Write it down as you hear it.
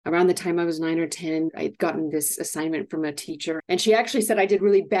around the time I was 9 or 10, I'd gotten this assignment from a teacher. And she actually said I did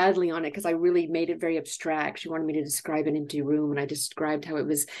really badly on it because I really made it very abstract. She wanted me to describe an empty room. And I described how it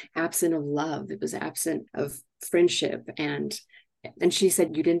was absent of love. It was absent of friendship. And she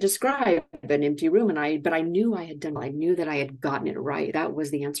said, you didn't describe an empty room. But I knew I had done, I knew that I had gotten it right. That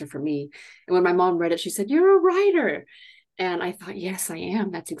was the answer for me. And when my mom read it, she said, you're a writer. And I thought, yes, I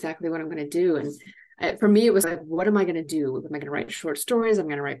am. That's exactly what I'm going to do. And for me, it was like, what am I going to do? Am I going to write short stories? I'm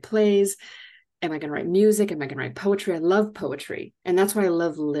going to write plays. Am I going to write music? Am I going to write poetry? I love poetry. And that's why I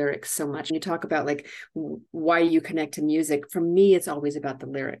love lyrics so much. And you talk about like why you connect to music. For me, it's always about the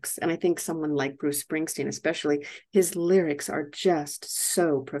lyrics. And I think someone like Bruce Springsteen, especially, his lyrics are just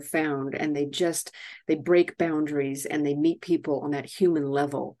so profound, and they break boundaries, and they meet people on that human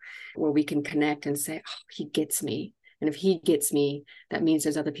level where we can connect and say, oh, he gets me. And if he gets me, that means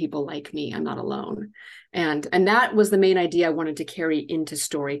there's other people like me. I'm not alone. And that was the main idea I wanted to carry into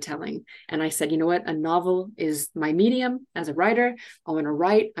storytelling. And I said, you know what? A novel is my medium as a writer. I want to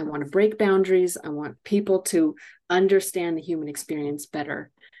write. I want to break boundaries. I want people to understand the human experience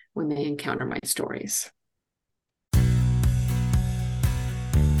better when they encounter my stories.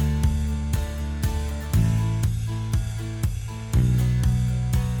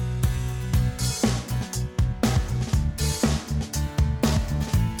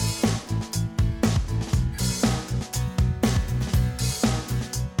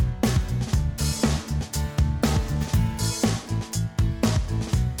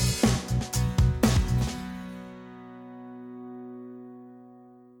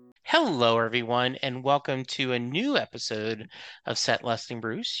 Hello, everyone, and welcome to a new episode of Set Lusting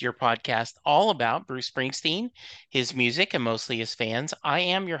Bruce, your podcast all about Bruce Springsteen, his music, and mostly his fans. I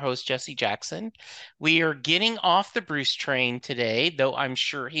am your host, Jesse Jackson. We are getting off the Bruce train today, though I'm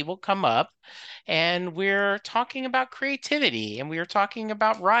sure he will come up, and we're talking about creativity, and we are talking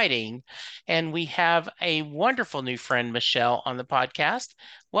about writing, and we have a wonderful new friend, Michelle, on the podcast.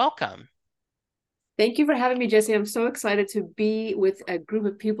 Welcome. Thank you for having me, Jesse. I'm so excited to be with a group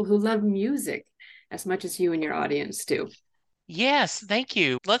of people who love music as much as you and your audience do. Yes, thank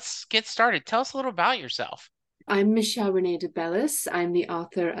you. Let's get started. Tell us a little about yourself. I'm Michelle Rene DeBellis. I'm the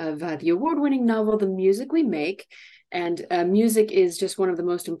author of the award-winning novel, The Music We Make. And music is just one of the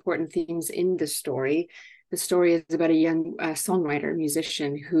most important themes in the story. The story is about a young songwriter,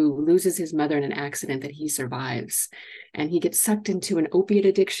 musician, who loses his mother in an accident that he survives. And he gets sucked into an opiate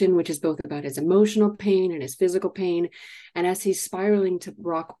addiction, which is both about his emotional pain and his physical pain. And as he's spiraling to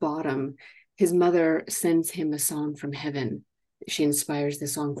rock bottom, his mother sends him a song from heaven. She inspires the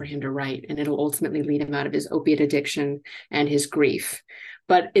song for him to write, and it'll ultimately lead him out of his opiate addiction and his grief.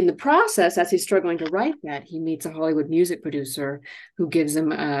 But in the process, as he's struggling to write that, he meets a Hollywood music producer who gives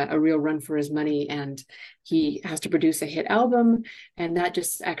him a real run for his money, and he has to produce a hit album. And that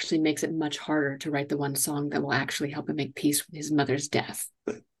just actually makes it much harder to write the one song that will actually help him make peace with his mother's death.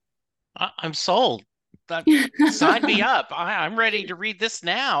 I'm sold. Sign me up. I'm ready to read this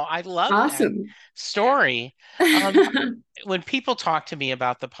now. I love that Awesome. story. When people talk to me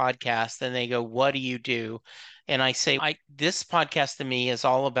about the podcast and they go, what do you do? And I say, this podcast to me is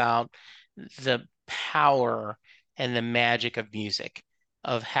all about the power and the magic of music,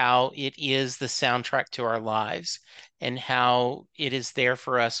 of how it is the soundtrack to our lives, and how it is there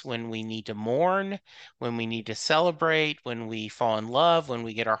for us when we need to mourn, when we need to celebrate, when we fall in love, when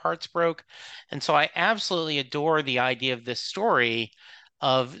we get our hearts broke. And so I absolutely adore the idea of this story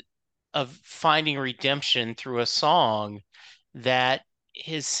of finding redemption through a song that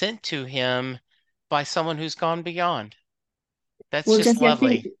is sent to him by someone who's gone beyond. That's Well, just Jesse, I think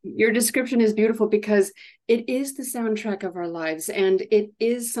lovely. your description is beautiful because it is the soundtrack of our lives, and it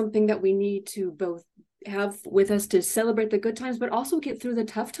is something that we need to both have with us to celebrate the good times, but also get through the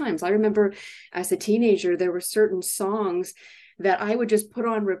tough times. I remember as a teenager, there were certain songs that I would just put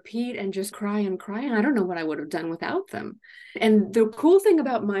on repeat and just cry and cry. And I don't know what I would have done without them. And the cool thing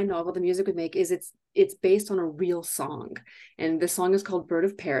about my novel, The Music We Make, is it's based on a real song. And the song is called Bird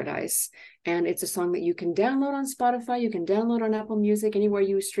of Paradise. And it's a song that you can download on Spotify, you can download on Apple Music, anywhere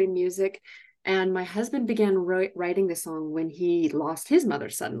you stream music. And my husband began writing the song when he lost his mother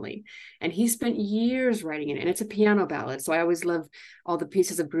suddenly. And he spent years writing it. And it's a piano ballad. So I always love all the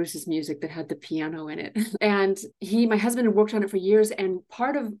pieces of Bruce's music that had the piano in it. And my husband had worked on it for years. And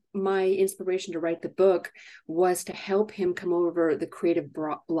part of my inspiration to write the book was to help him come over the creative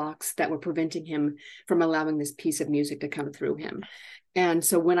blocks that were preventing him from allowing this piece of music to come through him. And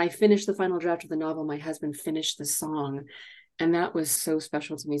so when I finished the final draft of the novel, my husband finished the song. And that was so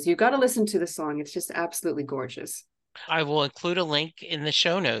special to me. So you've got to listen to the song. It's just absolutely gorgeous. I will include a link in the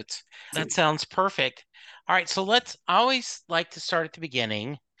show notes. That sounds perfect. All right, so I always like to start at the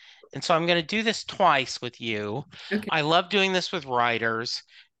beginning And so I'm going to do this twice with you. Okay. I love doing this with writers.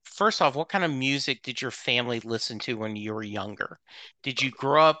 First off, what kind of music did your family listen to when you were younger? Did you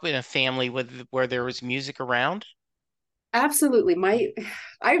grow up in a family where there was music around? Absolutely.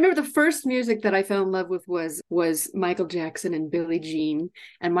 I remember the first music that I fell in love with was Michael Jackson and Billie Jean.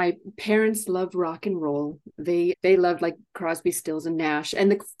 And my parents loved rock and roll. They loved like Crosby, Stills, and Nash.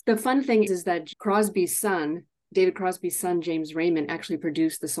 And the fun thing is that David Crosby's son, James Raymond, actually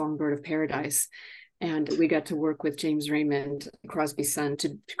produced the song Bird of Paradise. And we got to work with James Raymond, Crosby's son,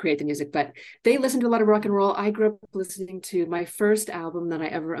 to create the music. But they listened to a lot of rock and roll. I grew up listening to, my first album that I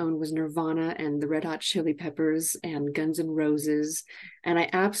ever owned was Nirvana and the Red Hot Chili Peppers and Guns N' Roses. And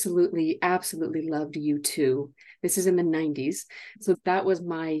I absolutely, absolutely loved U2. This is in the 90s. So that was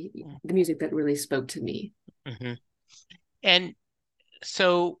the music that really spoke to me. Mm-hmm. And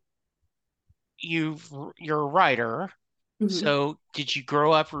so you're a writer. Mm-hmm. So did you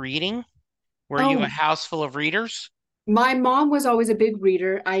grow up reading? Were you a Oh, house full of readers? my mom was always a big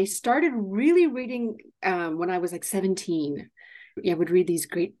reader. I started really reading when I was like 17. Yeah, I would read these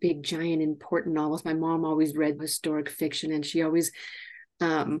great, big, giant, important novels. My mom always read historic fiction, and she always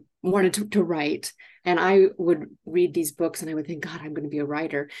wanted to write. And I would read these books and I would think, God, I'm going to be a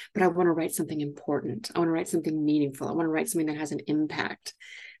writer, but I want to write something important. I want to write something meaningful. I want to write something that has an impact.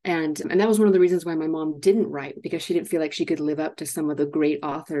 And that was one of the reasons why my mom didn't write, because she didn't feel like she could live up to some of the great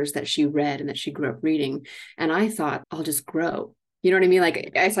authors that she read and that she grew up reading. And I thought, I'll just grow. You know what I mean?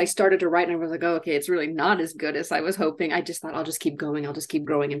 Like, as I started to write, and I was like, oh, okay, it's really not as good as I was hoping. I just thought, I'll just keep going. I'll just keep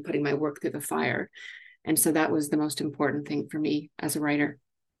growing and putting my work through the fire. And so that was the most important thing for me as a writer.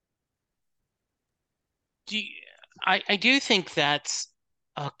 I do think that's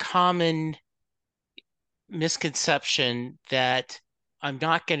a common misconception, that I'm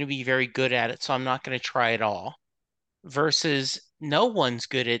not going to be very good at it, so I'm not going to try at all, versus no one's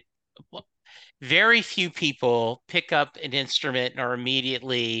good at. Very few people pick up an instrument and are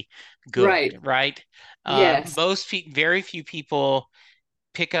immediately Right. good, right? Yes. Very few people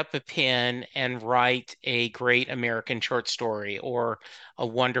pick up a pen and write a great American short story or a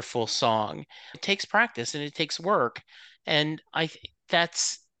wonderful song. It takes practice and it takes work. And I think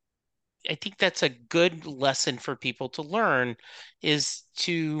that's a good lesson for people to learn, is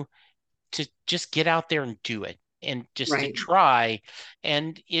to just get out there and do it, and just to Right. try,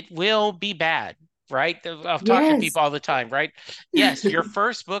 and it will be bad, right? I've talked to Yes. people all the time, right? Yes, your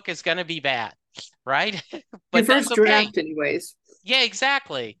first book is going to be bad, right? Your But that's first okay. draft, anyways. Yeah,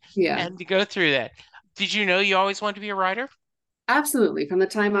 exactly. Yeah. And to go through that. Did you know you always wanted to be a writer? Absolutely. From the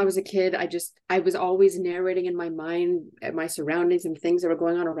time I was a kid, I was always narrating in my mind at my surroundings and things that were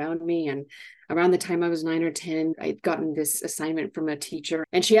going on around me. And around the time I was 9 or 10, I'd gotten this assignment from a teacher.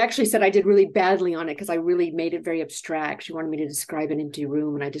 And she actually said I did really badly on it because I really made it very abstract. She wanted me to describe an empty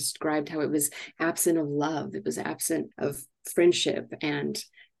room. And I described how it was absent of love. It was absent of friendship. And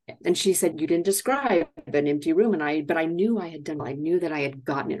she said, you didn't describe an empty room. But I knew I knew that I had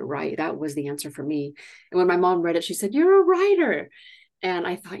gotten it right. That was the answer for me. And when my mom read it, she said, you're a writer. And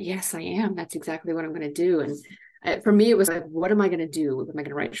I thought, yes, I am. That's exactly what I'm going to do. And for me, it was like, what am I going to do? Am I going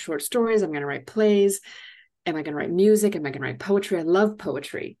to write short stories? I'm going to write plays. Am I going to write music? Am I going to write poetry? I love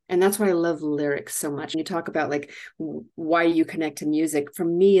poetry. And that's why I love lyrics so much. And you talk about like why you connect to music. For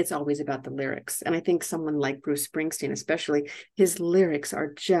me, it's always about the lyrics. And I think someone like Bruce Springsteen, especially, his lyrics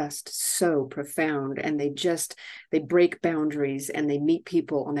are just so profound, and they break boundaries and they meet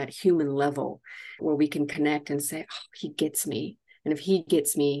people on that human level where we can connect and say, oh, he gets me. And if he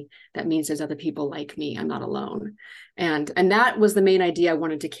gets me, that means there's other people like me. I'm not alone. And that was the main idea I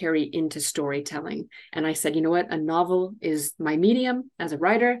wanted to carry into storytelling. And I said, you know what? A novel is my medium as a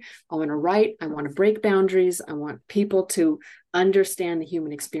writer. I want to write. I want to break boundaries. I want people to understand the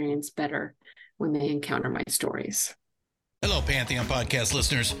human experience better when they encounter my stories. Hello, Pantheon podcast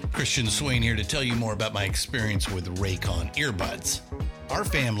listeners. Christian Swain here to tell you more about my experience with Raycon earbuds. Our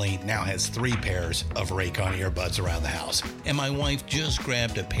family now has 3 pairs of Raycon earbuds around the house, and my wife just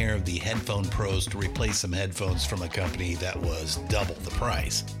grabbed a pair of the Headphone Pros to replace some headphones from a company that was double the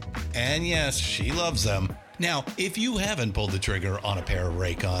price. And yes, she loves them. Now, if you haven't pulled the trigger on a pair of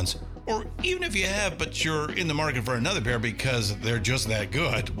Raycons, or even if you have, but you're in the market for another pair because they're just that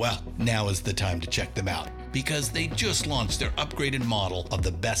good, well, now is the time to check them out, because they just launched their upgraded model of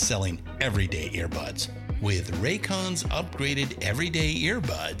the best-selling everyday earbuds. With Raycon's upgraded everyday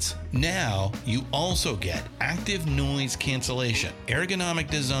earbuds, now you also get active noise cancellation, ergonomic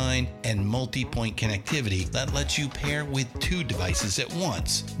design, and multi-point connectivity that lets you pair with 2 devices at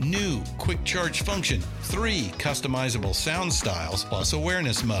once. New quick charge function, 3 customizable sound styles, plus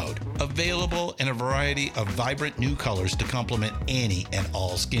awareness mode. Available in a variety of vibrant new colors to complement any and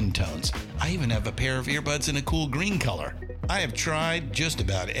all skin tones. I even have a pair of earbuds in a cool green color. I have tried just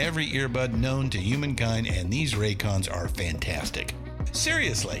about every earbud known to humankind, and these Raycons are fantastic.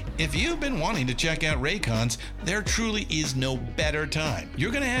 Seriously, if you've been wanting to check out Raycons, there truly is no better time.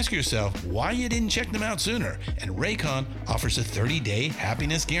 You're going to ask yourself why you didn't check them out sooner, and Raycon offers a 30-day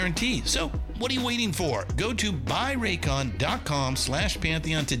happiness guarantee. So what are you waiting for? Go to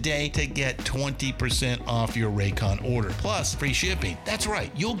buyraycon.com/Pantheon today to get 20% off your Raycon order, plus free shipping. That's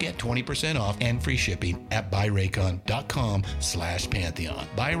right, you'll get 20% off and free shipping at buyraycon.com/Pantheon.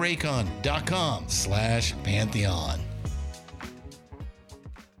 buyraycon.com/Pantheon.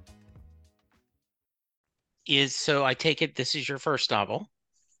 So I take it this is your first novel.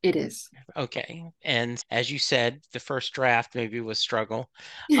 It is. Okay. And as you said, the first draft maybe was struggle.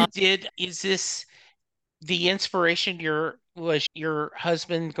 Is this the inspiration was your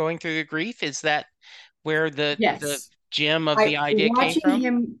husband going through the grief? Is that where the Yes. gem of the idea came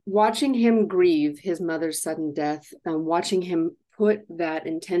from? Watching him grieve his mother's sudden death, watching him put that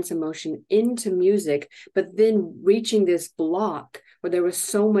intense emotion into music, but then reaching this block where there was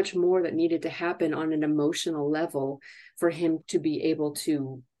so much more that needed to happen on an emotional level for him to be able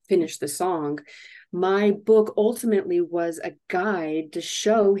to finish the song. My book ultimately was a guide to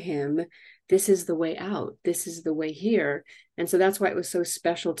show him this is the way out, this is the way here. And so that's why it was so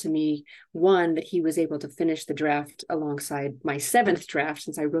special to me, one, that he was able to finish the draft alongside my 7th draft,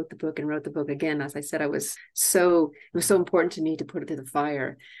 since I wrote the book and wrote the book again. As I said, it was so important to me to put it to the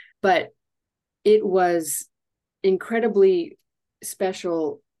fire. But it was incredibly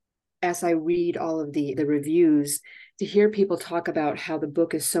special as I read all of the reviews to hear people talk about how the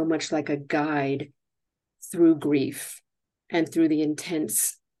book is so much like a guide through grief and through the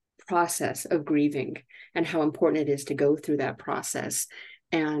intense process of grieving, and how important it is to go through that process.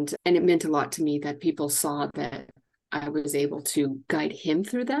 And it meant a lot to me that people saw that I was able to guide him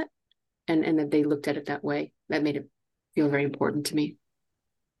through that, and that they looked at it that way. That made it feel very important to me.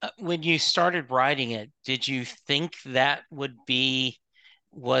 When you started writing it, did you think that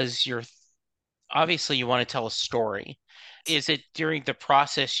obviously you want to tell a story. Is it during the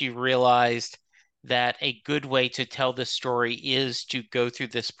process you realized that a good way to tell this story is to go through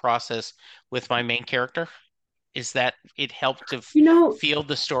this process with my main character? Is that it helped to feel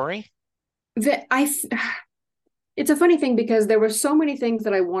the story? It's a funny thing because there were so many things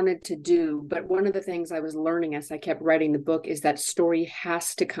that I wanted to do, but one of the things I was learning as I kept writing the book is that story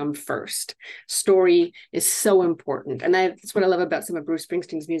has to come first. Story is so important. And that's what I love about some of Bruce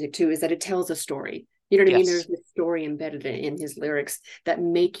Springsteen's music too, is that it tells a story. You know what I mean? There's this story embedded in his lyrics that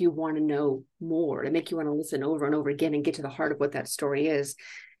make you want to know more, that make you want to listen over and over again and get to the heart of what that story is.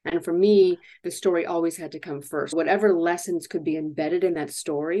 And for me, the story always had to come first. Whatever lessons could be embedded in that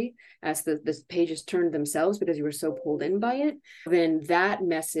story as the pages turned themselves, because you were so pulled in by it, then that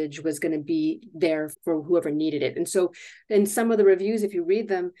message was going to be there for whoever needed it. And so in some of the reviews, if you read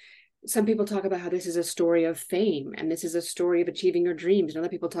them, some people talk about how this is a story of fame and this is a story of achieving your dreams. And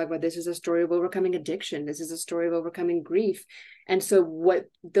other people talk about this is a story of overcoming addiction. This is a story of overcoming grief. And so what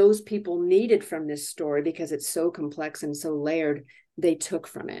those people needed from this story, because it's so complex and so layered, they took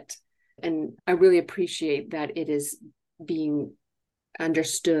from it. And I really appreciate that it is being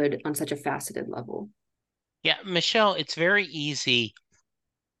understood on such a faceted level. Yeah, Michelle, it's very easy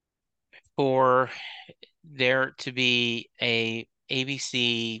for there to be a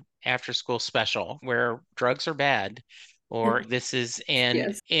ABC after school special where drugs are bad, or this is,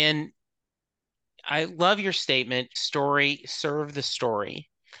 and I love your statement, story, serve the story.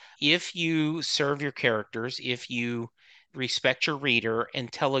 If you serve your characters, if you respect your reader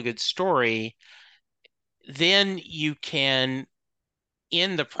and tell a good story, then you can,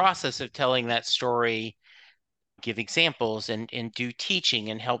 in the process of telling that story, give examples and do teaching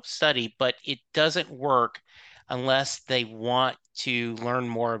and help study, but it doesn't work unless they want to learn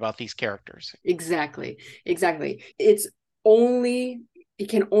more about these characters. Exactly. It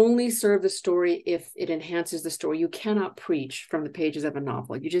can only serve the story if it enhances the story. You cannot preach from the pages of a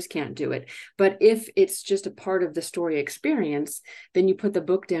novel. You just can't do it. But if it's just a part of the story experience, then you put the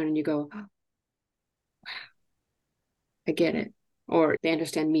book down and you go, oh, wow, I get it. Or they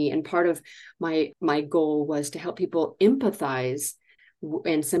understand me. And part of my goal was to help people empathize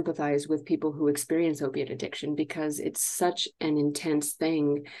and sympathize with people who experience opiate addiction, because it's such an intense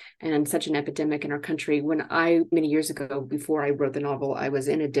thing and such an epidemic in our country. Many years ago, before I wrote the novel, I was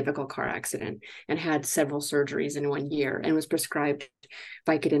in a difficult car accident and had several surgeries in 1 year and was prescribed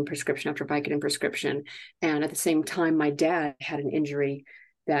Vicodin prescription after Vicodin prescription. And at the same time, my dad had an injury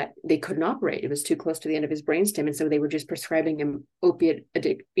that they couldn't operate. It was too close to the end of his brainstem. And so they were just prescribing him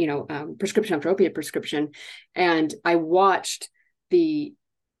prescription after opiate prescription. And I watched the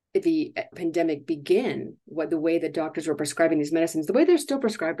pandemic begin, the way that doctors were prescribing these medicines, the way they're still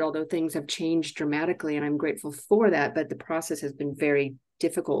prescribed, although things have changed dramatically. And I'm grateful for that. But the process has been very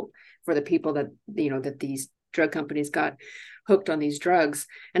difficult for the people that these drug companies got hooked on these drugs.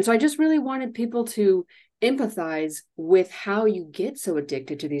 And so I just really wanted people to empathize with how you get so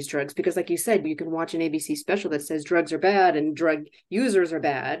addicted to these drugs, because like you said, you can watch an ABC special that says drugs are bad and drug users are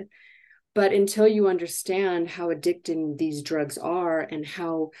bad, but until you understand how addicting these drugs are and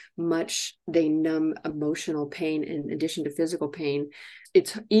how much they numb emotional pain in addition to physical pain,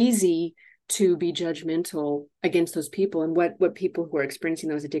 it's easy to be judgmental against those people. And what people who are experiencing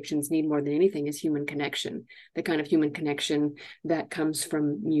those addictions need more than anything is human connection, the kind of human connection that comes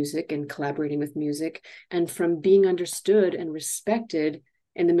from music and collaborating with music, and from being understood and respected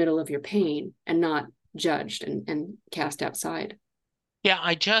in the middle of your pain and not judged and cast outside. Yeah,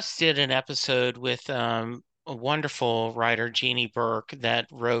 I just did an episode with a wonderful writer, Jeannie Burke, that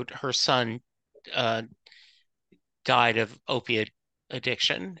wrote her son died of opiate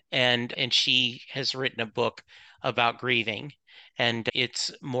addiction, and she has written a book about grieving, and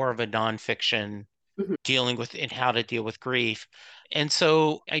it's more of a nonfiction dealing with and how to deal with grief. And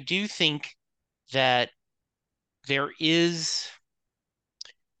so I do think that there is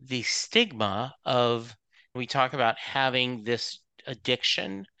the stigma of, we talk about having this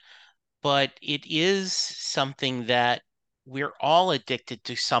addiction, but it is something that we're all addicted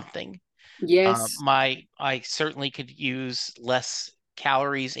to something. Yes. I certainly could use less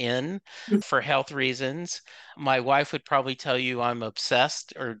calories in for health reasons. My wife would probably tell you I'm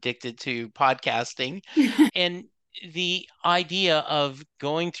obsessed or addicted to podcasting. And the idea of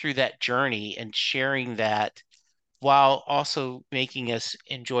going through that journey and sharing that while also making us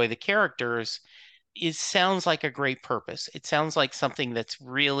enjoy the characters, it sounds like a great purpose. It sounds like something that's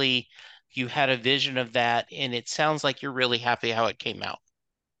really, you had a vision of that, and it sounds like you're really happy how it came out.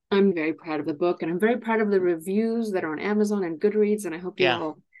 I'm very proud of the book, and I'm very proud of the reviews that are on Amazon and Goodreads, and I hope you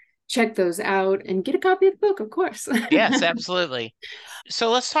all check those out and get a copy of the book, of course. Yes, absolutely.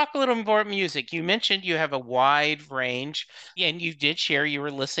 So let's talk a little more music. You mentioned you have a wide range, and you did share you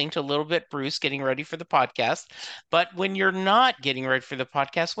were listening to a little bit Bruce getting ready for the podcast. But when you're not getting ready for the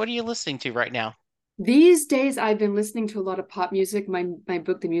podcast, what are you listening to right now? These days, I've been listening to a lot of pop music. My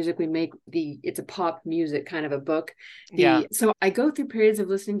book, The Music We Make, it's a pop music kind of a book. So I go through periods of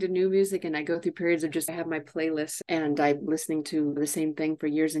listening to new music, and I go through periods of I have my playlist, and I'm listening to the same thing for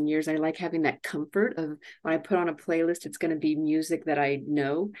years and years. I like having that comfort of when I put on a playlist, it's going to be music that I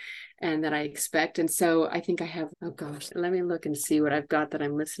know and that I expect. And so I think I have, oh gosh, let me look and see what I've got that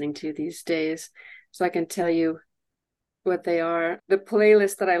I'm listening to these days, so I can tell you what they are. The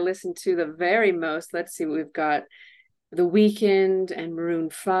playlist that I listen to the very most, let's see, we've got The Weeknd and Maroon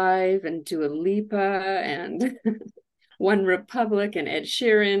 5 and Dua Lipa and One Republic and Ed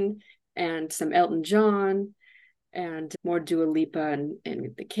Sheeran and some Elton John and more Dua Lipa and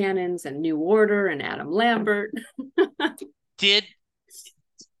the Cannons and New Order and Adam Lambert. Did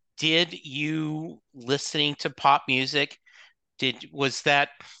you listening to pop music, was that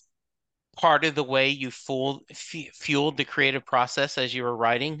part of the way you fueled the creative process as you were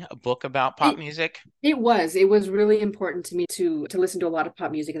writing a book about pop music? It was really important to me to listen to a lot of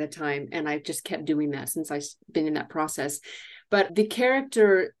pop music at the time, and I just kept doing that since I've been in that process. But the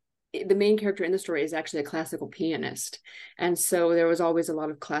main character in the story is actually a classical pianist, and so there was always a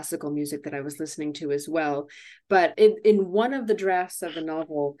lot of classical music that I was listening to as well. But in one of the drafts of the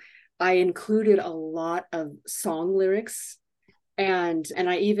novel, I included a lot of song lyrics. And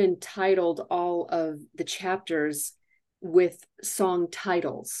I even titled all of the chapters with song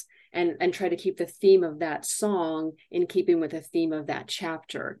titles and try to keep the theme of that song in keeping with the theme of that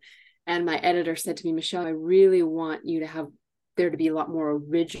chapter. And my editor said to me, Michelle, I really want you to have there to be a lot more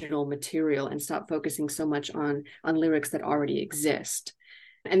original material and stop focusing so much on lyrics that already exist.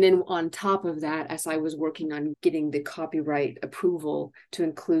 And then on top of that, as I was working on getting the copyright approval to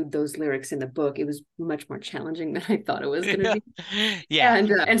include those lyrics in the book, it was much more challenging than I thought it was going to be. Yeah.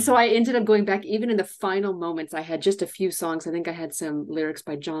 And so I ended up going back, even in the final moments, I had just a few songs. I think I had some lyrics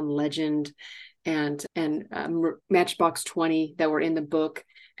by John Legend and Matchbox 20 that were in the book.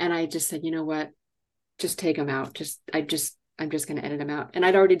 And I just said, you know what, just take them out. I'm just going to edit them out. And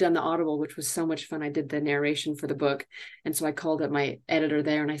I'd already done the Audible, which was so much fun. I did the narration for the book. And so I called up my editor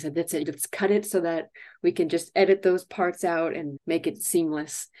there and I said, that's it. Let's cut it so that we can just edit those parts out and make it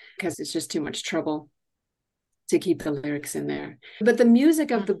seamless, because it's just too much trouble to keep the lyrics in there. But the music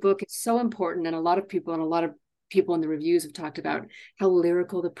of the book is so important. And a lot of people in the reviews have talked about how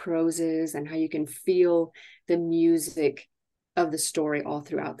lyrical the prose is and how you can feel the music of the story all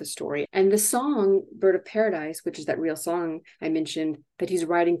throughout the story. And the song Bird of Paradise, which is that real song I mentioned that he's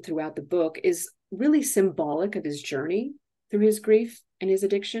writing throughout the book, is really symbolic of his journey through his grief and his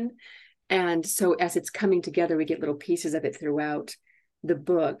addiction. And so as it's coming together, we get little pieces of it throughout the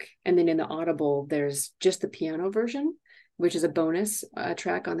book. And then in the Audible, there's just the piano version, which is a bonus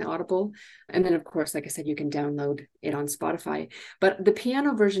track on the Audible. And then, of course, like I said, you can download it on Spotify. But the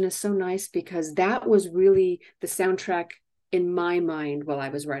piano version is so nice because that was really the soundtrack in my mind while I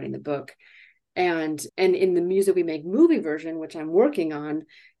was writing the book. And in the Music We Make movie version, which I'm working on,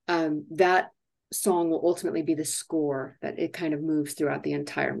 that song will ultimately be the score that it kind of moves throughout the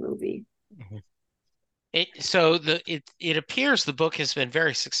entire movie. Mm-hmm. It appears the book has been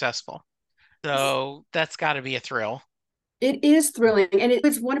very successful. So that's got to be a thrill. It is thrilling. And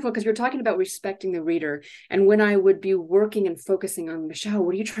it's wonderful because you're talking about respecting the reader. And when I would be working and focusing on, Michelle,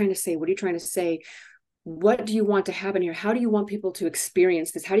 what are you trying to say? What are you trying to say? What do you want to happen here? How do you want people to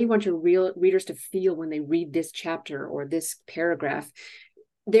experience this? How do you want your real readers to feel when they read this chapter or this paragraph?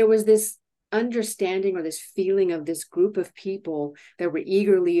 There was this understanding or this feeling of this group of people that were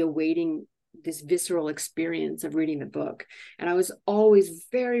eagerly awaiting this visceral experience of reading the book. And I was always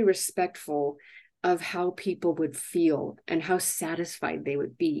very respectful of how people would feel and how satisfied they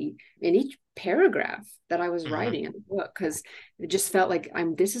would be in each paragraph that I was writing in the book, because it just felt like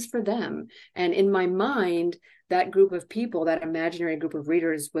this is for them. And in my mind, that group of people, that imaginary group of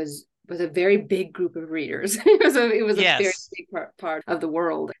readers was a very big group of readers. It was a very big part of the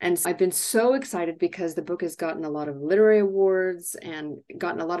world. And so I've been so excited because the book has gotten a lot of literary awards and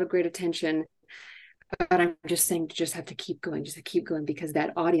gotten a lot of great attention. But I'm just saying, just have to keep going, because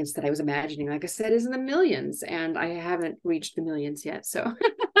that audience that I was imagining, like I said, is in the millions, and I haven't reached the millions yet. So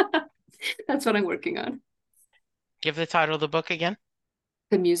that's what I'm working on. Give the title of the book again.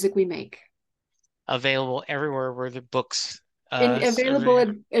 The Music We Make. Available everywhere where the books.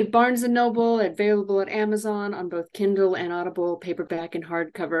 Available at Barnes & Noble, available at Amazon on both Kindle and Audible, paperback and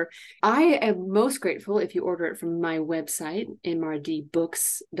hardcover. I am most grateful if you order it from my website,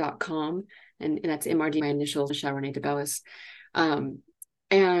 mrdbooks.com. And that's MRD, my initials, Michelle Rene DeBellis.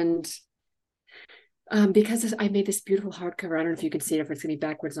 Because I made this beautiful hardcover. I don't know if you can see it, if it's going to be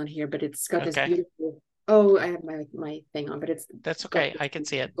backwards on here, but it's got this beautiful, I have my thing on, but that's okay. I can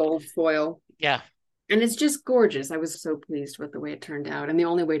see it. Gold foil. Yeah. And it's just gorgeous. I was so pleased with the way it turned out. And the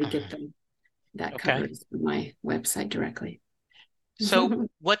only way to get that cover is from my website directly. So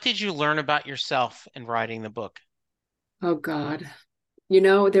what did you learn about yourself in writing the book? Oh, God.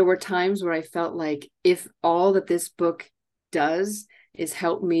 There were times where I felt like if all that this book does is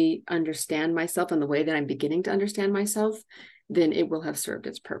help me understand myself in the way that I'm beginning to understand myself, then it will have served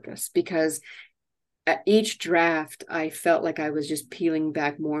its purpose. Because at each draft, I felt like I was just peeling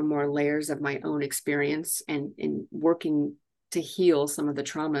back more and more layers of my own experience and in working to heal some of the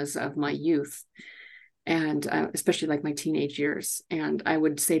traumas of my youth, and especially like my teenage years. And I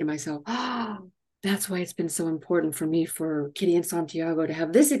would say to myself, that's why it's been so important for me, for Kitty and Santiago, to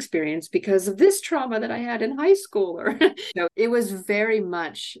have this experience because of this trauma that I had in high school. Or it was very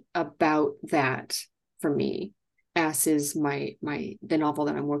much about that for me, as is the novel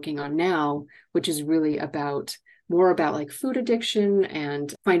that I'm working on now, which is really more about like food addiction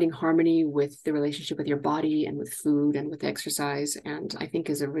and finding harmony with the relationship with your body and with food and with exercise. And I think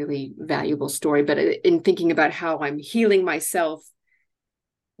is a really valuable story. But in thinking about how I'm healing myself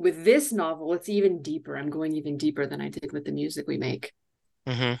with this novel, it's even deeper. I'm going even deeper than I did with The Music We Make.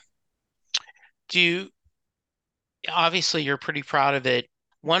 Mm-hmm. Obviously you're pretty proud of it.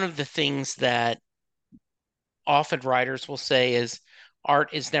 One of the things that often writers will say is art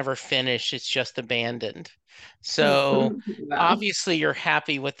is never finished, it's just abandoned. So wow. Obviously you're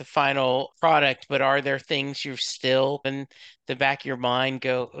happy with the final product, but are there things you've still in the back of your mind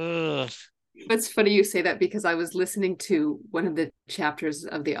go, ugh? It's funny you say that, because I was listening to one of the chapters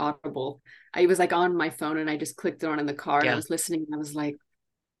of the Audible. I was like on my phone and I just clicked it on in the car and I was listening and I was like,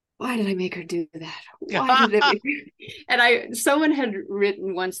 why did I make her do that? Why did it? And someone had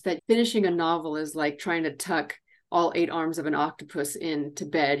written once that finishing a novel is like trying to tuck all 8 arms of an octopus into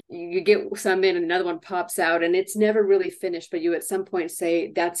bed. You get some in and another one pops out and it's never really finished, but you at some point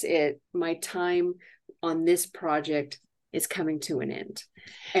say, that's it. My time on this project is coming to an end.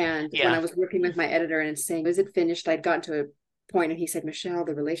 And when I was working with my editor and saying, is it finished? I'd gotten to point, and he said, Michelle,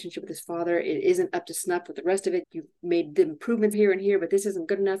 the relationship with his father, it isn't up to snuff with the rest of it. You've made the improvements here and here, but this isn't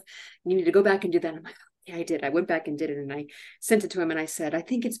good enough. You need to go back and do that. And I'm like, yeah, I did. I went back and did it, and I sent it to him, and I said, I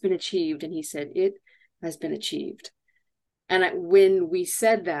think it's been achieved. And he said, it has been achieved. And when we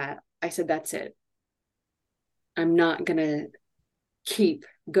said that, I said, that's it. I'm not going to keep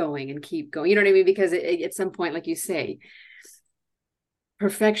going and keep going. You know what I mean? Because at some point, like you say,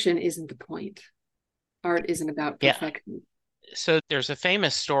 perfection isn't the point. Art isn't about perfection. Yeah. So there's a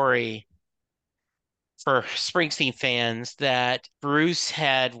famous story for Springsteen fans that Bruce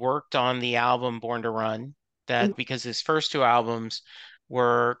had worked on the album Born to Run, that because his first two albums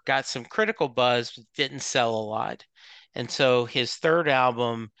got some critical buzz, but didn't sell a lot. And so his third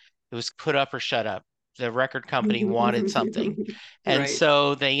album, it was Put Up or Shut Up. The record company wanted something. And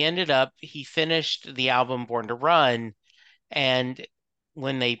so he finished the album Born to Run, and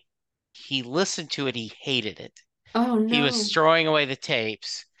when he listened to it, he hated it. Oh no. He was throwing away the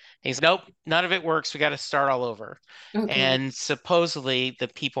tapes. He's, nope, none of it works. We got to start all over. Okay. And supposedly the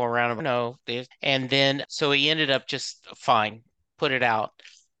people around him, no. And then, so he ended up just fine, put it out.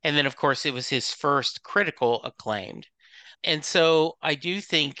 And then, of course, it was his first critical acclaimed. And so I do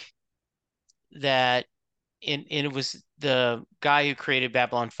think that it was the guy who created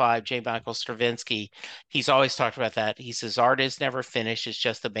Babylon 5, J. Michael Straczynski. He's always talked about that. He says, art is never finished. It's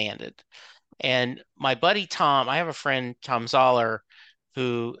just abandoned. And my buddy Tom, I have a friend, Tom Zoller,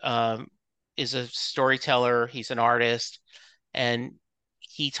 who is a storyteller. He's an artist. And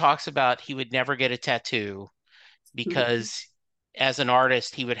he talks about he would never get a tattoo because as an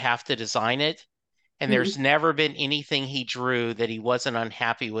artist, he would have to design it. And there's never been anything he drew that he wasn't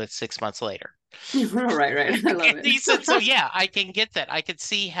unhappy with 6 months later. Right. I love it. He said, so yeah, I can get that. I could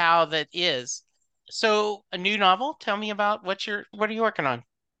see how that is. So a new novel, tell me about what are you working on?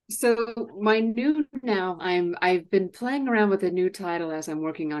 So my new now, I've been playing around with a new title as I'm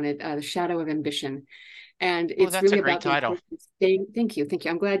working on it, The Shadow of Ambition. And it's that's really a great about title. Thank you.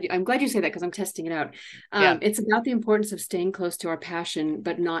 I'm glad you say that, because I'm testing it out. It's about the importance of staying close to our passion,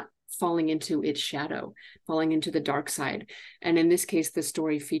 but not falling into its shadow, falling into the dark side. And in this case, the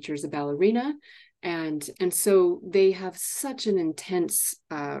story features a ballerina. And so they have such an intense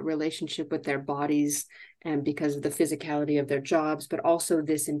relationship with their bodies, and because of the physicality of their jobs, but also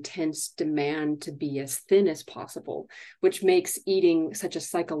this intense demand to be as thin as possible, which makes eating such a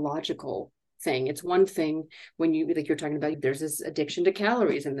psychological thing. It's one thing when you're talking about, there's this addiction to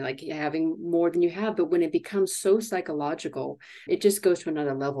calories and like having more than you have, but when it becomes so psychological, it just goes to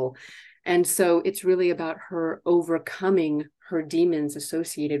another level. And so it's really about her overcoming her demons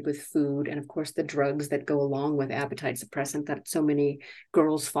associated with food, and of course the drugs that go along with appetite suppressant that so many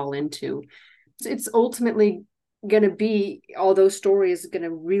girls fall into. It's ultimately going to be, although story is going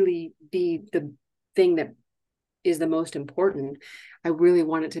to really be the thing that is the most important, I really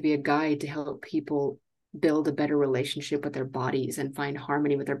want it to be a guide to help people build a better relationship with their bodies and find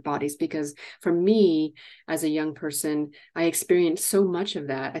harmony with their bodies. Because for me, as a young person, I experienced so much of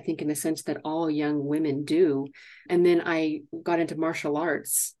that, I think, in the sense that all young women do. And then I got into martial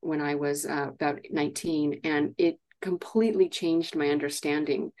arts when I was about 19, and it completely changed my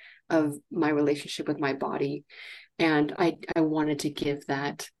understanding of my relationship with my body. And I wanted to give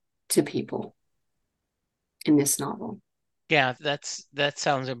that to people in this novel. Yeah, that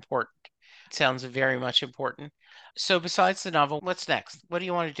sounds important. It sounds very much important. So besides the novel, what's next? What do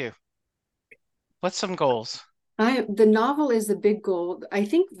you want to do? What's some goals? The novel is the big goal. I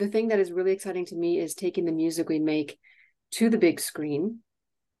think the thing that is really exciting to me is taking the music we make to the big screen.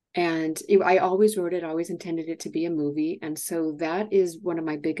 And I always wrote it, always intended it to be a movie. And so that is one of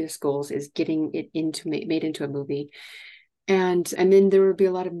my biggest goals, is getting it made into a movie. And then there will be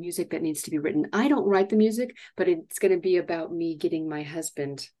a lot of music that needs to be written. I don't write the music, but it's going to be about me getting my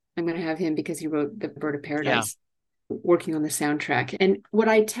husband. I'm going to have him, because he wrote The Bird of Paradise, working on the soundtrack. And what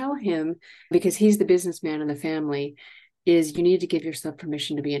I tell him, because he's the businessman in the family, is you need to give yourself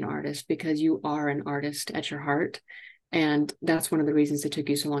permission to be an artist, because you are an artist at your heart. And that's one of the reasons it took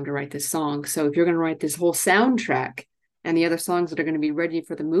you so long to write this song. So if you're going to write this whole soundtrack and the other songs that are going to be ready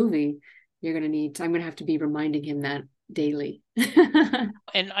for the movie, I'm going to have to be reminding him that daily.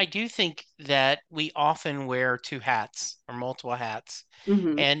 And I do think that we often wear two hats or multiple hats.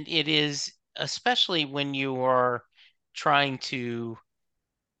 Mm-hmm. And it is, especially when you are trying to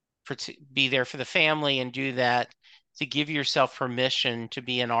be there for the family and do that, to give yourself permission to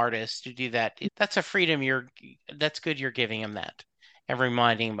be an artist, to do that. That's a freedom that's good you're giving him that and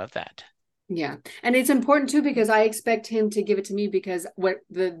reminding him of that. Yeah. And it's important too, because I expect him to give it to me, because what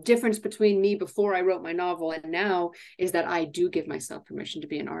the difference between me before I wrote my novel and now is that I do give myself permission to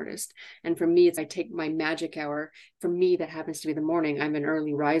be an artist. And for me, it's I take my magic hour. For me, that happens to be the morning. I'm an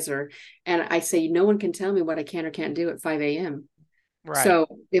early riser. And I say, no one can tell me what I can or can't do at 5 a.m. Right. So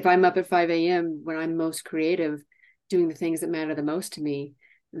if I'm up at 5 a.m. when I'm most creative, doing the things that matter the most to me,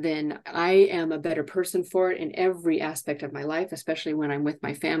 then I am a better person for it in every aspect of my life, especially when I'm with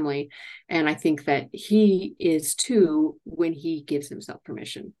my family. And I think that he is too, when he gives himself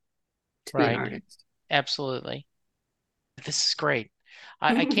permission to be an Right. artist. Absolutely. This is great.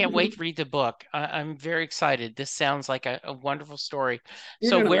 I can't wait to read the book. I'm very excited. This sounds like a wonderful story.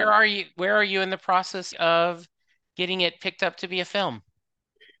 You're So gonna love it. where are you in the process of getting it picked up to be a film?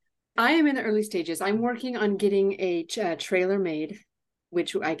 I am in the early stages. I'm working on getting a trailer made,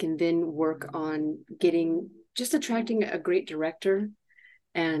 which I can then work on getting, just attracting a great director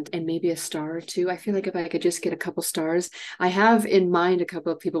and maybe a star or two. I feel like if I could just get a couple stars, I have in mind a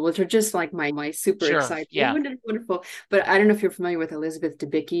couple of people, which are just like my super Sure. excited. Yeah. Wouldn't it be wonderful? But I don't know if you're familiar with Elizabeth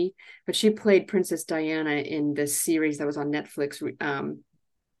Debicki, but she played Princess Diana in this series that was on Netflix.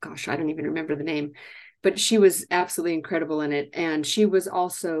 Gosh, I don't even remember the name, but she was absolutely incredible in it. And she was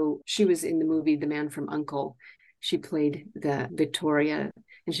in the movie The Man from U.N.C.L.E. She played the Victoria,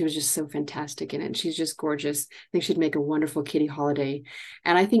 and she was just so fantastic in it. She's just gorgeous. I think she'd make a wonderful Kitty Holiday.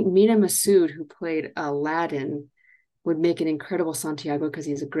 And I think Mina Masood, who played Aladdin, would make an incredible Santiago, because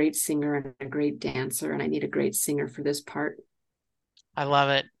he's a great singer and a great dancer. And I need a great singer for this part. I love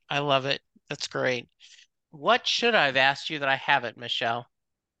it. I love it. That's great. What should I have asked you that I haven't, Michelle?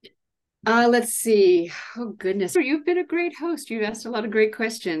 Let's see. Oh goodness, you've been a great host. You've asked a lot of great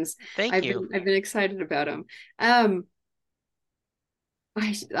questions. Thank you. I've been excited about them. Um,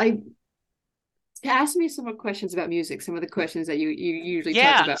 I ask me some more questions about music. Some of the questions that you usually talk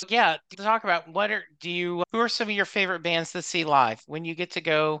Yeah, about. yeah. Talk about who are some of your favorite bands to see live? When you get to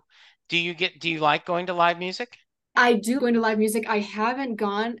go, do you like going to live music? I do go into live music. I haven't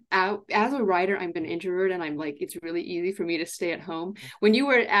gone out as a writer. I'm an introvert, and I'm like, it's really easy for me to stay at home. When you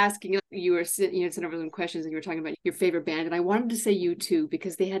were asking, you were sitting, sent over some questions, and you were talking about your favorite band, and I wanted to say U2,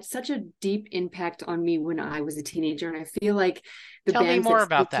 because they had such a deep impact on me when I was a teenager, and I feel like the Tell me bands that more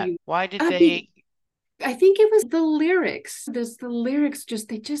about speak to that. you. Why did Uh, they? I think it was the lyrics. The lyrics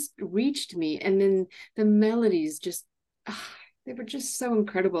they just reached me, and then the melodies just. They were just so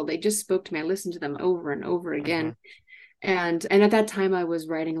incredible. They just spoke to me. I listened to them over and over Mhm. again. And at that time I was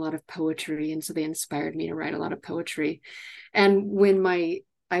writing a lot of poetry, and so they inspired me to write a lot of poetry. And when I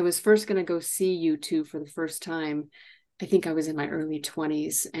was first going to go see U2 for the first time, I think I was in my early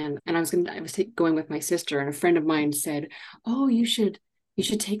 20s, and I was going with my sister, and a friend of mine said, "Oh, you should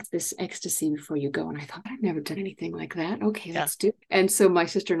take this ecstasy before you go." And I thought, I've never done anything like that. Okay, Yeah. let's do it. And so my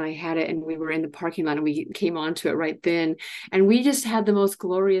sister and I had it, and we were in the parking lot, and we came onto it right then. And we just had the most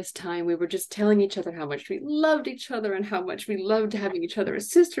glorious time. We were just telling each other how much we loved each other, and how much we loved having each other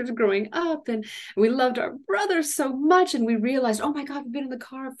as sisters growing up. And we loved our brothers so much. And we realized, oh my God, we've been in the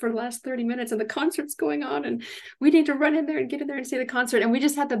car for the last 30 minutes and the concert's going on, and we need to run in there and get in there and see the concert. And we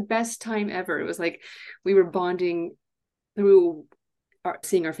just had the best time ever. It was like we were bonding through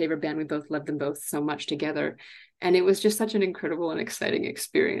seeing our favorite band. We both loved them both so much together, and it was just such an incredible and exciting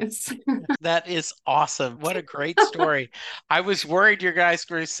experience. That is awesome. What a great story. I was worried you guys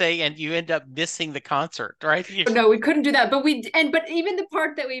were going to say, and you end up missing the concert, right? No, we couldn't do that, but even the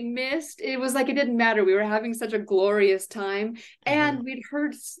part that we missed, it was like it didn't matter. We were having such a glorious time, Mhm. and we'd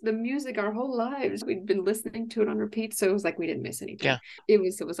heard the music our whole lives. We'd been listening to it on repeat, so it was like we didn't miss anything. Yeah. It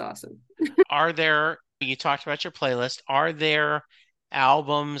was awesome. You talked about your playlist. Are there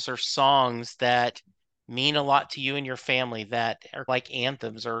albums or songs that mean a lot to you and your family that are like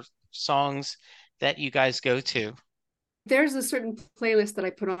anthems or songs that you guys go to? There's a certain playlist that I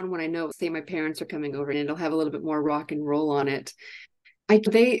put on when I know, say, my parents are coming over, and it'll have a little bit more rock and roll on it. I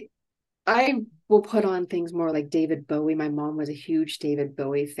will put on things more like David Bowie. My mom was a huge David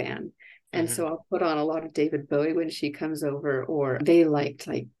Bowie fan. And Mhm. so I'll put on a lot of David Bowie when she comes over, or they liked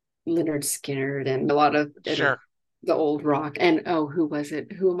like Leonard Skinner and a lot of Sure. the old rock. And oh, who was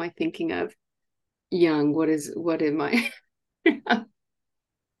it? Who am I thinking of? Young. What am I?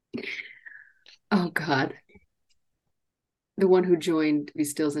 Oh God. The one who joined Be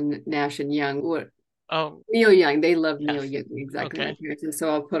Stills and Nash and Young. What, Oh, Neil Young. They love yeah. Neil Young exactly my Okay. parents. And so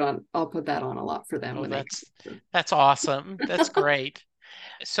I'll put that on a lot for them Oh, when they come. that's awesome. That's great.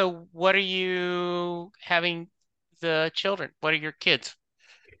 So what are you having the children? What are your kids?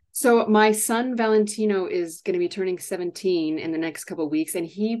 So my son Valentino is going to be turning 17 in the next couple of weeks, and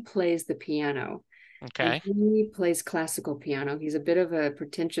he plays the piano. And Okay. he plays classical piano. He's a bit of a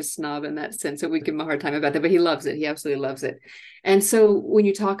pretentious snob in that sense, so we give him a hard time about that, but he loves it. He absolutely loves it. And so when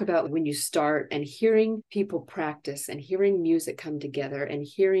you talk about when you start and hearing people practice and hearing music come together and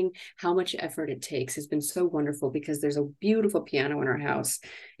hearing how much effort it takes has been so wonderful, because there's a beautiful piano in our house.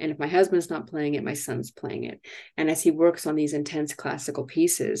 And if my husband's not playing it, my son's playing it. And as he works on these intense classical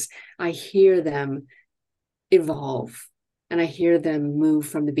pieces, I hear them evolve, and I hear them move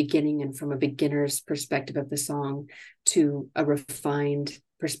from the beginning and from a beginner's perspective of the song to a refined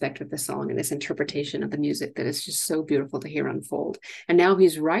perspective of the song and this interpretation of the music that is just so beautiful to hear unfold. And now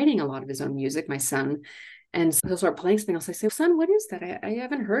he's writing a lot of his own music, my son. And so he'll start playing something else. I say, son, what is that? I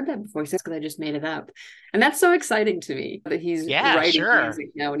haven't heard that before. He says, because I just made it up. And that's so exciting to me, that he's Yeah, writing sure. music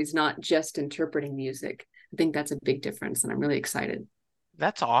now and he's not just interpreting music. I think that's a big difference. And I'm really excited.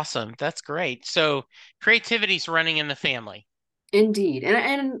 That's awesome. That's great. So creativity's running in the family. Indeed.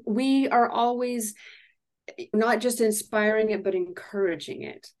 And we are always not just inspiring it, but encouraging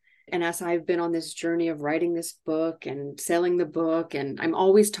it. And as I've been on this journey of writing this book and selling the book, and I'm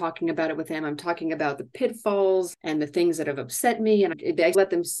always talking about it with them, I'm talking about the pitfalls and the things that have upset me. And I let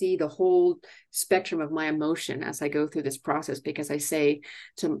them see the whole spectrum of my emotion as I go through this process, because I say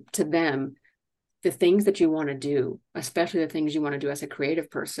to them, the things that you want to do, especially the things you want to do as a creative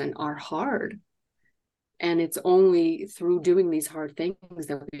person, are hard. And it's only through doing these hard things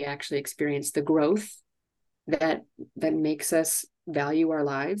that we actually experience the growth that makes us value our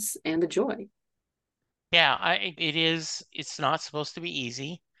lives and the joy. Yeah, it's not supposed to be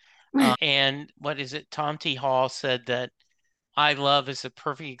easy. And what is it? Tom T. Hall said that I love is a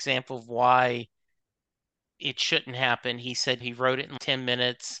perfect example of why it shouldn't happen. He said he wrote it in 10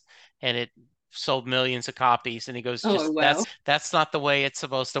 minutes and it sold millions of copies. And he goes, Oh, just wow. that's not the way it's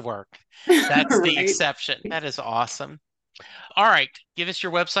supposed to work. That's the Right. exception. That is awesome. All right. Give us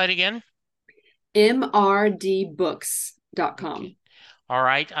your website again. mrdbooks.com. Okay. All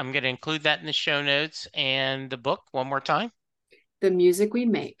right. I'm going to include that in the show notes. And the book one more time. The Music We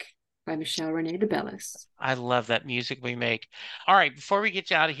Make by Rene DeBellis. I love that music we make. All right. Before we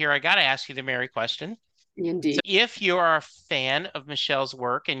get you out of here, I got to ask you the Mary question. Indeed. So if you are a fan of Michelle's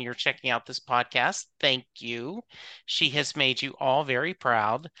work and you're checking out this podcast, thank you. She has made you all very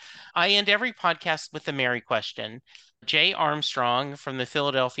proud. I end every podcast with the Mary question. Jay Armstrong from the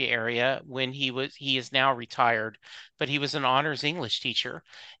Philadelphia area, he is now retired, but he was an honors English teacher,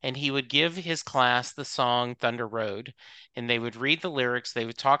 and he would give his class the song Thunder Road, and they would read the lyrics. They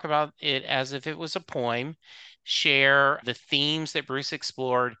would talk about it as if it was a poem, share the themes that Bruce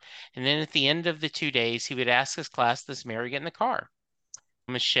explored, and then at the end of the 2 days, he would ask his class, does Mary get in the car?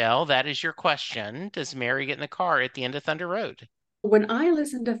 Michelle, that is your question. Does Mary get in the car at the end of Thunder Road? When I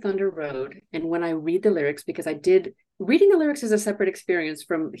listen to Thunder Road and when I read the lyrics, because reading the lyrics is a separate experience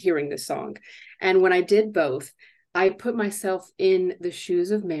from hearing the song. And when I did both, I put myself in the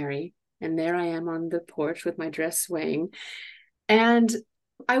shoes of Mary, and there I am on the porch with my dress swaying. And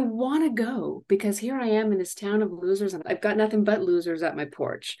I want to go, because here I am in this town of losers, and I've got nothing but losers at my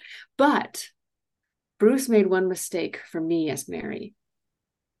porch. But Bruce made one mistake for me as Mary.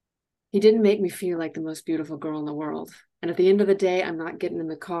 He didn't make me feel like the most beautiful girl in the world. And at the end of the day, I'm not getting in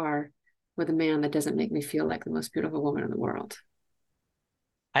the car with a man that doesn't make me feel like the most beautiful woman in the world.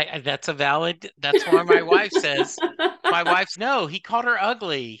 That's why my wife's, no, he called her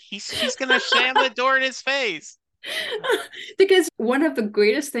ugly. She's going to slam the door in his face. Because one of the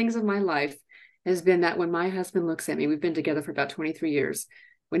greatest things of my life has been that when my husband looks at me, we've been together for about 23 years.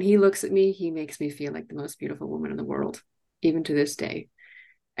 When he looks at me, he makes me feel like the most beautiful woman in the world, even to this day.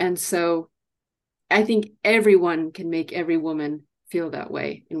 And so I think everyone can make every woman feel that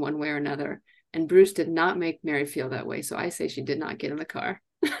way in one way or another. And Bruce did not make Mary feel that way. So I say she did not get in the car.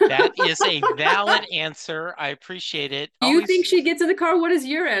 That is a valid answer. I appreciate it. You think she gets in the car? What is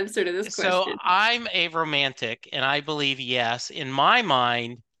your answer to this question? So I'm a romantic, and I believe yes. In my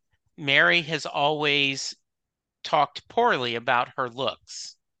mind, Mary has always talked poorly about her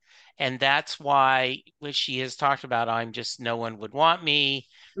looks. And that's why when she has talked about, I'm just, no one would want me.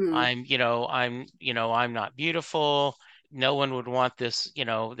 I'm not beautiful. No one would want this,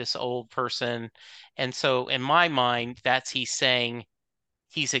 this old person. And so in my mind,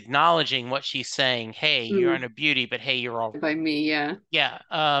 he's acknowledging what she's saying. Hey, you're on a beauty, but hey, you're all by me. Yeah. Yeah.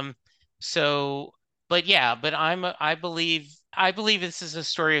 But I believe this is a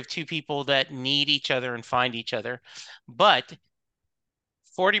story of two people that need each other and find each other. But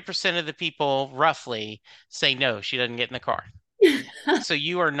 40% of the people roughly say no, she doesn't get in the car. So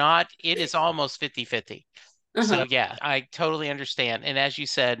you are not, it is almost 50-50. So yeah, I totally understand. And as you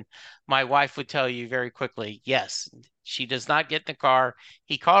said, my wife would tell you very quickly, yes, she does not get in the car.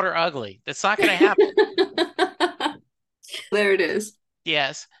 He called her ugly. That's not going to happen. There it is.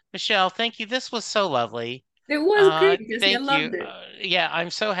 Yes. Michelle, thank you. This was so lovely. It was great, Jesse. I Thank you. loved it. Yeah, I'm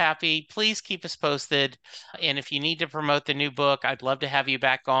so happy. Please keep us posted. And if you need to promote the new book, I'd love to have you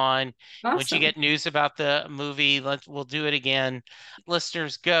back on. Once you Awesome. get news about the movie, we'll do it again.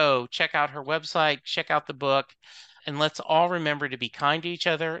 Listeners, go check out her website, check out the book, and let's all remember to be kind to each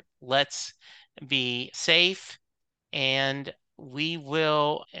other. Let's be safe, and we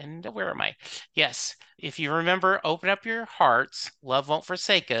will. And where am I? Yes. If you remember, open up your hearts. Love won't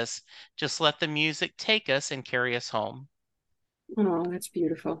forsake us. Just let the music take us and carry us home. Oh, that's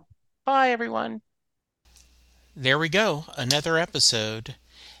beautiful. Bye, everyone. There we go. Another episode.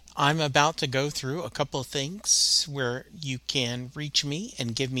 I'm about to go through a couple of things where you can reach me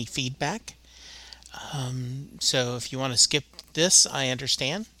and give me feedback. So if you want to skip this, I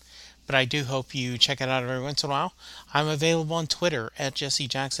understand. But I do hope you check it out every once in a while. I'm available on Twitter at Jesse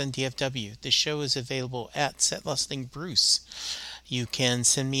Jackson DFW. The show is available at setlustingbruce. You can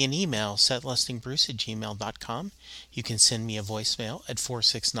send me an email, setlustingbruce@gmail.com. You can send me a voicemail at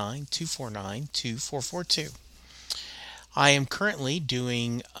 469-249-2442. I am currently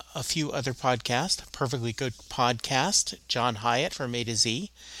doing a few other podcasts. Perfectly Good Podcast, John Hyatt from A to Z,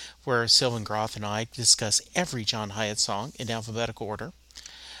 where Sylvan Groth and I discuss every John Hyatt song in alphabetical order.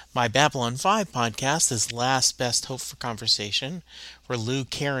 My Babylon 5 podcast is Last Best Hope for Conversation, where Lou,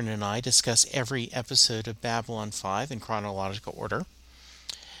 Karen, and I discuss every episode of Babylon 5 in chronological order.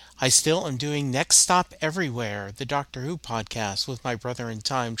 I still am doing Next Stop Everywhere, the Doctor Who podcast with my brother in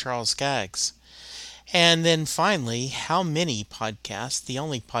time, Charles Skaggs. And then finally, How Many Podcasts, the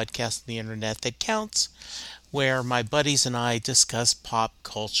only podcast on the internet that counts, where my buddies and I discuss pop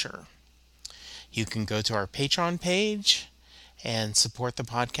culture. You can go to our Patreon page and support the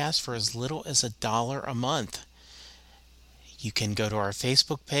podcast for as little as $1 a month. You can go to our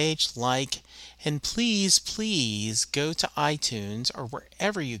Facebook page, and please go to iTunes or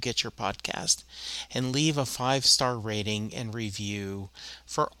wherever you get your podcast and leave a 5-star rating and review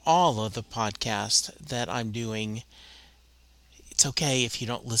for all of the podcasts that I'm doing. It's okay if you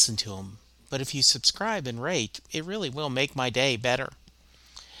don't listen to them, but if you subscribe and rate, it really will make my day better.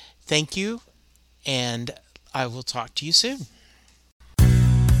 Thank you, and I will talk to you soon.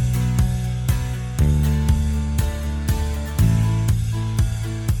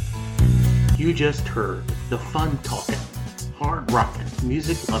 You just heard the fun-talking, hard-rocking,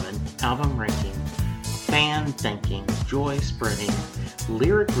 music-loving, album-ranking, fan-thinking, joy-spreading,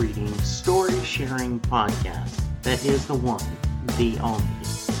 lyric-reading, story-sharing podcast that is the one, the only,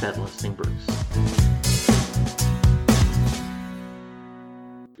 Set Listing Bruce.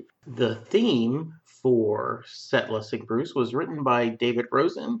 The theme for Set Listing Bruce was written by David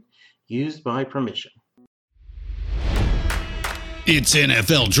Rosen, used by permission. It's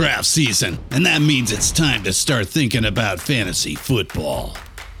NFL draft season, and that means it's time to start thinking about fantasy football.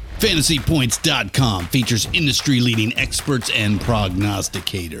 FantasyPoints.com features industry-leading experts and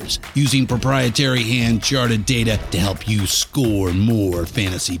prognosticators using proprietary hand-charted data to help you score more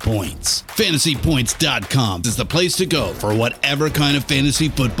fantasy points. FantasyPoints.com is the place to go for whatever kind of fantasy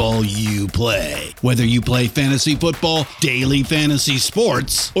football you play. Whether you play fantasy football, daily fantasy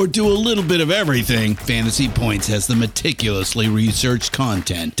sports, or do a little bit of everything, Fantasy Points has the meticulously researched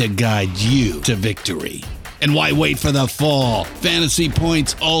content to guide you to victory. And why wait for the fall? Fantasy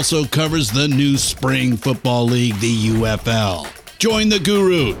Points also covers the new spring football league, the UFL. Join the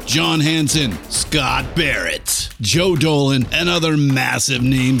guru, John Hansen, Scott Barrett, Joe Dolan, and other massive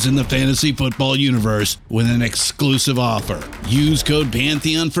names in the fantasy football universe with an exclusive offer. Use code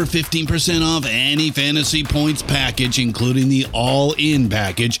Pantheon for 15% off any Fantasy Points package, including the all-in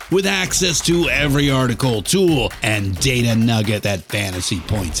package, with access to every article, tool, and data nugget that Fantasy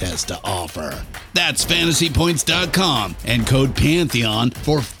Points has to offer. That's FantasyPoints.com and code Pantheon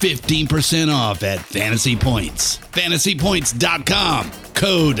for 15% off at Fantasy Points. FantasyPoints.com,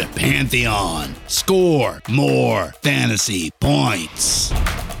 code Pantheon. Score more fantasy points.